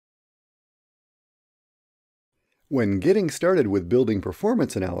When getting started with building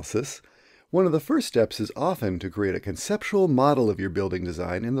performance analysis, one of the first steps is often to create a conceptual model of your building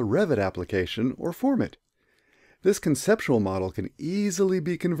design in the Revit application or format. This conceptual model can easily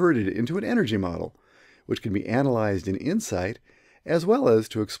be converted into an energy model, which can be analyzed in Insight, as well as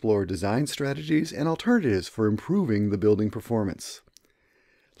to explore design strategies and alternatives for improving the building performance.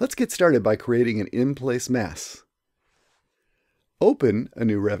 Let's get started by creating an in-place mass. Open a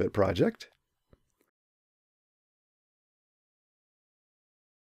new Revit project.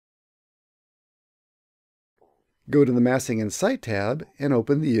 Go to the Massing and Site tab and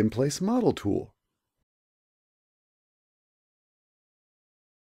open the Inplace Model tool.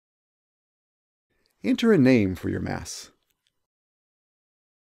 Enter a name for your mass.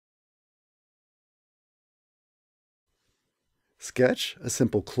 Sketch a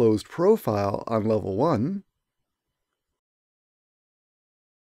simple closed profile on level 1.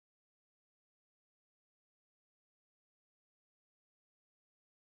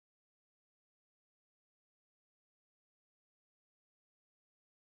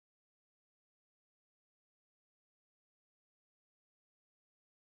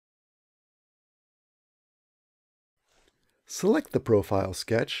 Select the profile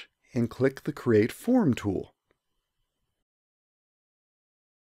sketch and click the Create Form tool.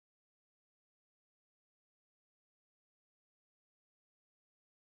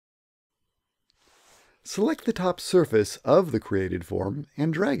 Select the top surface of the created form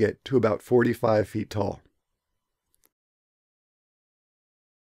and drag it to about 45 feet tall.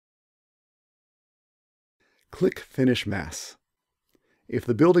 Click Finish Mass. If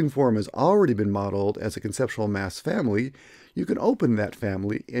the building form has already been modeled as a conceptual mass family, you can open that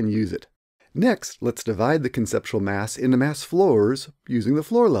family and use it. Next, let's divide the conceptual mass into mass floors using the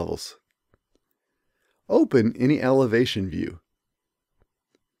floor levels. Open any elevation view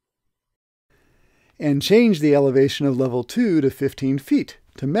and change the elevation of level 2 to 15 feet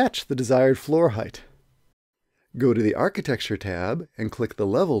to match the desired floor height. Go to the Architecture tab and click the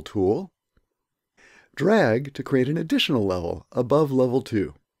Level tool. Drag to create an additional level above level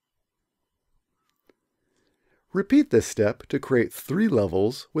 2. Repeat this step to create 3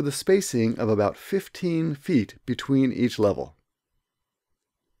 levels with a spacing of about 15 feet between each level.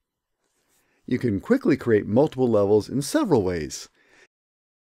 You can quickly create multiple levels in several ways.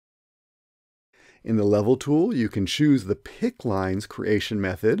 In the Level tool, you can choose the Pick Lines creation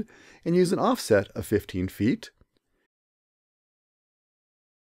method and use an offset of 15 feet.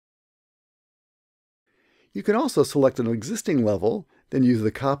 You can also select an existing level, then use the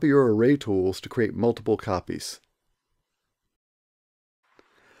Copy or Array tools to create multiple copies.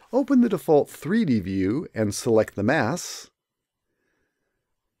 Open the default 3D view and select the mass.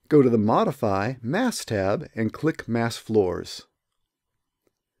 Go to the Modify Mass tab and click Mass Floors.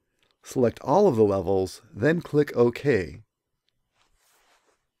 Select all of the levels, then click OK.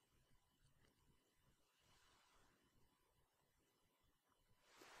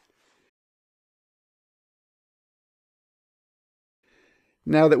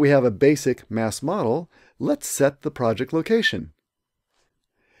 Now that we have a basic mass model, let's set the project location.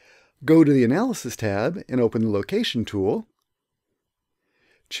 Go to the Analysis tab and open the Location tool.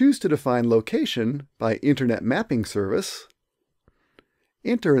 Choose to define location by Internet Mapping Service.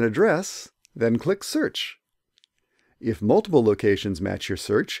 Enter an address, then click Search. If multiple locations match your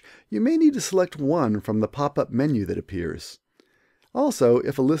search, you may need to select one from the pop-up menu that appears. Also,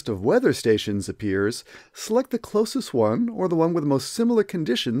 if a list of weather stations appears, select the closest one or the one with the most similar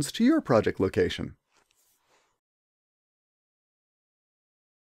conditions to your project location.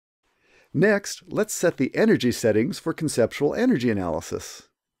 Next, let's set the energy settings for conceptual energy analysis.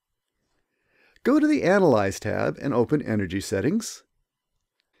 Go to the Analyze tab and open Energy Settings.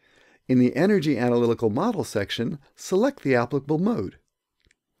 In the Energy Analytical Model section, select the applicable mode.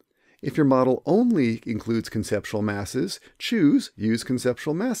 If your model only includes conceptual masses, choose Use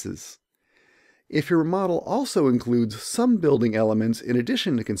Conceptual Masses. If your model also includes some building elements in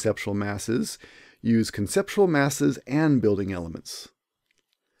addition to conceptual masses, use Conceptual Masses and Building Elements.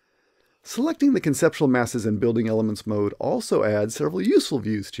 Selecting the Conceptual Masses and Building Elements mode also adds several useful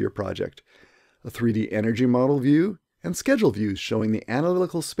views to your project: a 3D energy model view and schedule views showing the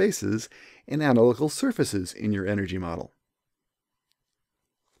analytical spaces and analytical surfaces in your energy model.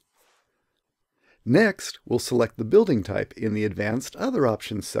 Next, we'll select the building type in the Advanced Other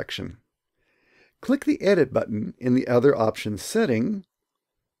Options section. Click the Edit button in the Other Options setting.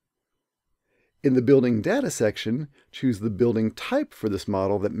 In the Building Data section, choose the building type for this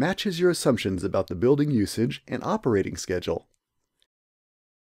model that matches your assumptions about the building usage and operating schedule.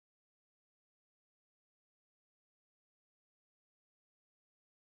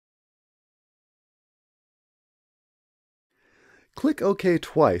 Click OK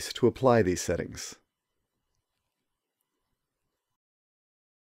twice to apply these settings.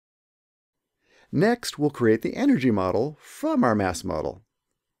 Next, we'll create the energy model from our mass model.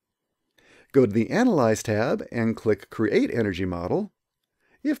 Go to the Analyze tab and click Create Energy Model.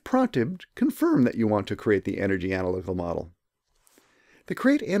 If prompted, confirm that you want to create the energy analytical model. The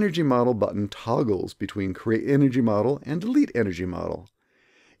Create Energy Model button toggles between Create Energy Model and Delete Energy Model.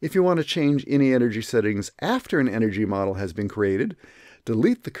 If you want to change any energy settings after an energy model has been created,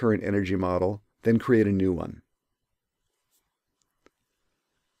 delete the current energy model, then create a new one.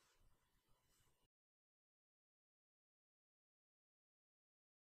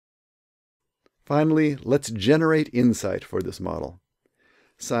 Finally, let's generate insight for this model.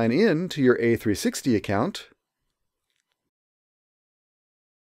 Sign in to your A360 account.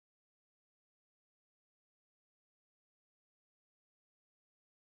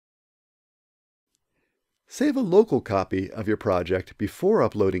 Save a local copy of your project before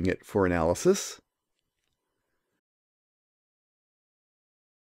uploading it for analysis.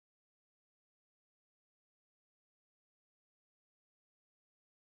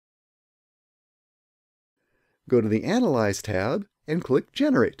 Go to the Analyze tab and click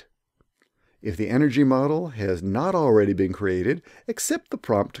Generate. If the energy model has not already been created, accept the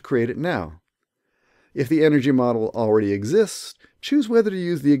prompt to create it now. If the energy model already exists, choose whether to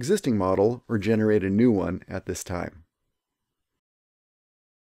use the existing model or generate a new one at this time.